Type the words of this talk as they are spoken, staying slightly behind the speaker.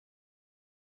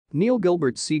Neil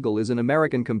Gilbert Siegel is an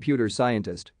American computer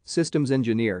scientist, systems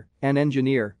engineer, and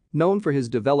engineer, known for his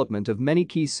development of many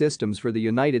key systems for the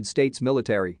United States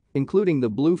military, including the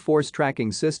Blue Force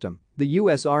Tracking System, the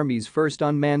U.S. Army's first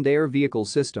unmanned air vehicle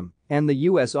system, and the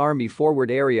U.S. Army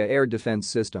Forward Area Air Defense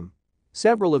System.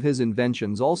 Several of his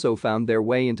inventions also found their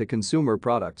way into consumer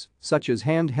products, such as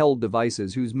handheld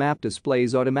devices whose map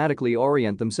displays automatically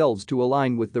orient themselves to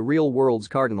align with the real world's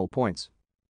cardinal points.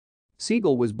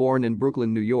 Siegel was born in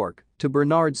Brooklyn, New York, to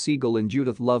Bernard Siegel and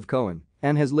Judith Love Cohen,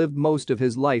 and has lived most of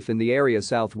his life in the area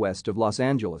southwest of Los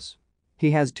Angeles.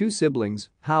 He has two siblings,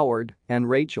 Howard and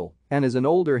Rachel, and is an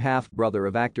older half-brother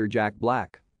of actor Jack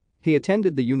Black. He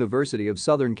attended the University of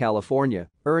Southern California,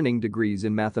 earning degrees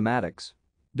in mathematics.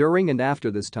 During and after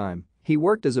this time, he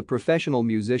worked as a professional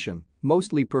musician,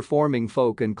 mostly performing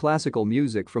folk and classical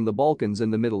music from the Balkans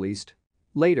and the Middle East.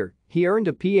 Later, he earned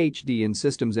a PhD in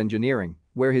systems engineering,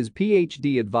 where his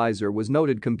PhD advisor was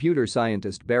noted computer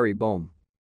scientist Barry Boehm.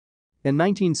 In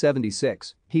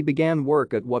 1976, he began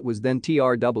work at what was then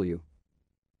TRW.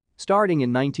 Starting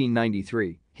in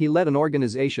 1993, he led an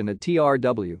organization at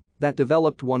TRW that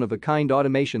developed one-of-a-kind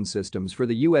automation systems for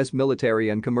the U.S. military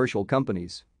and commercial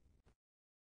companies.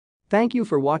 Thank you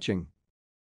for watching.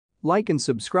 Like and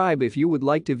subscribe if you would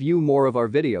like to view more of our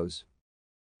videos.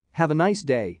 Have a nice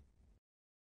day.